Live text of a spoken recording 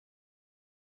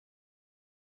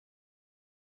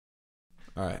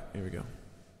All right, here we go.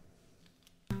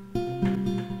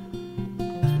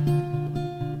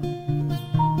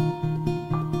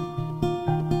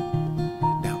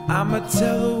 Now I'ma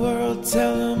tell the world,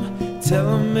 tell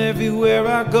them everywhere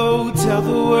I go. Tell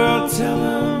the world, tell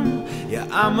them, yeah,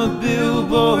 I'm a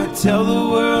billboard. Tell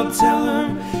the world, tell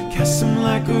them, cast them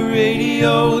like a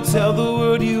radio. Tell the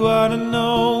world you ought to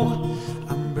know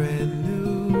I'm brand new.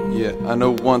 Yeah, I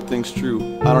know one thing's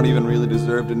true. I don't even really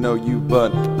deserve to know you,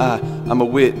 but I'm a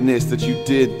witness that you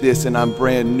did this, and I'm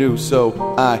brand new. So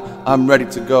I'm ready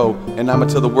to go, and I'ma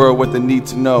tell the world what they need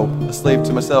to know. A slave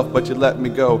to myself, but you let me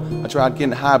go. I tried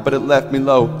getting high, but it left me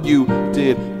low. You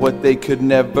did what they could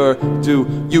never do.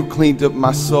 You cleaned up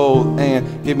my soul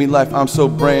and gave me life. I'm so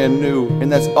brand new,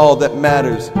 and that's all that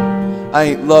matters. I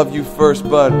ain't love you first,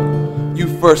 but you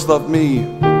first loved me.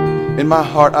 In my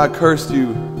heart I cursed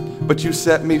you, but you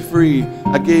set me free.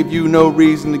 I gave you no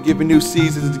reason to give me new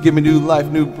seasons, to give me new life,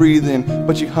 new breathing.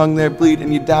 But you hung there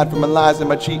bleeding, you died for my lies and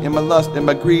my cheating, my lust and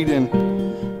my greeding.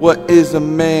 What is a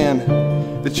man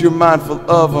that you're mindful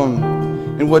of him?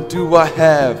 And what do I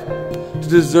have to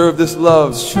deserve this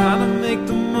love? Trying to make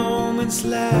the moments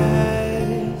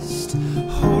last,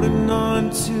 holding on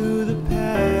to the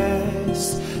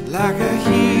past, like a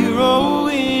hero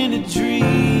in a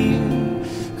dream.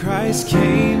 Christ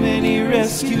came and he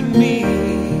rescued me.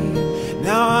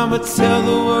 Now I'ma tell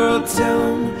the world, tell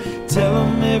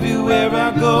them everywhere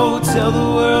I go. Tell the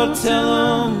world,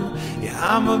 tell them, yeah,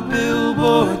 I'm a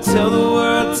billboard. Tell the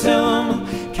world, tell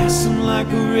them, cast them like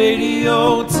a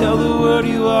radio. Tell the world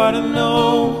you ought to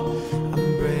know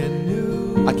I'm brand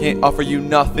new. I can't offer you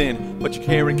nothing, but your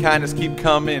care and kindness keep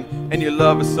coming, and your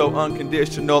love is so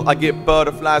unconditional. I get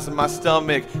butterflies in my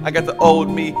stomach. I got the old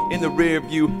me in the rear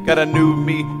view, got a new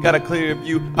me, got a clear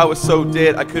view. I was so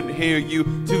dead I couldn't hear you,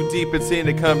 too deep in sin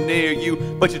to come near you,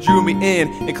 but you drew me in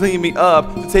and cleaned me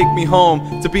up to take me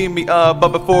home, to beam me up.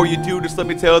 But before you do, just let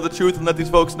me tell the truth and let these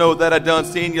folks know that I done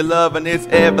seen your love, and it's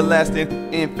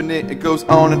everlasting, infinite. It goes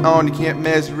on and on, you can't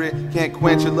measure it, can't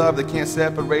quench your love, that can't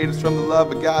separate us from the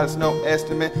love of God. It's no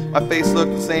estimate. My face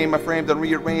looked the same, my frame done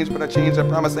rearranged, but I changed. I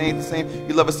promise I ain't the same.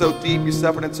 You love us so deep, you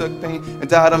suffered and took pain, and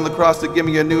died on the cross to give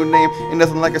me a new name. Ain't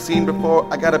nothing like I seen before.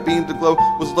 I got a beam to glow.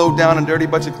 Was low down and dirty,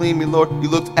 but you cleaned me, Lord. You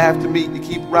looked after me, you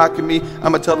keep rocking me.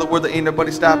 I'ma tell the world that ain't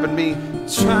nobody stopping me.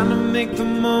 Trying to make the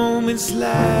moments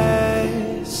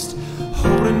last,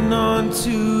 holding on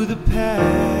to the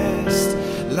past,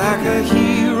 like a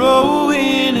hero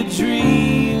in a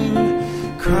dream.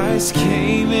 Christ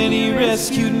came and he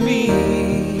rescued me.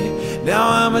 Now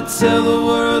I'ma tell the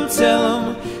world,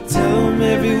 tell them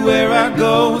everywhere I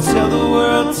go. Tell the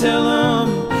world, tell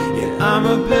them, yeah, I'm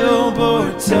a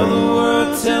billboard. Tell the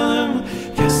world, tell them,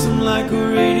 cast them like a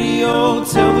radio.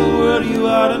 Tell the world you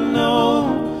ought to know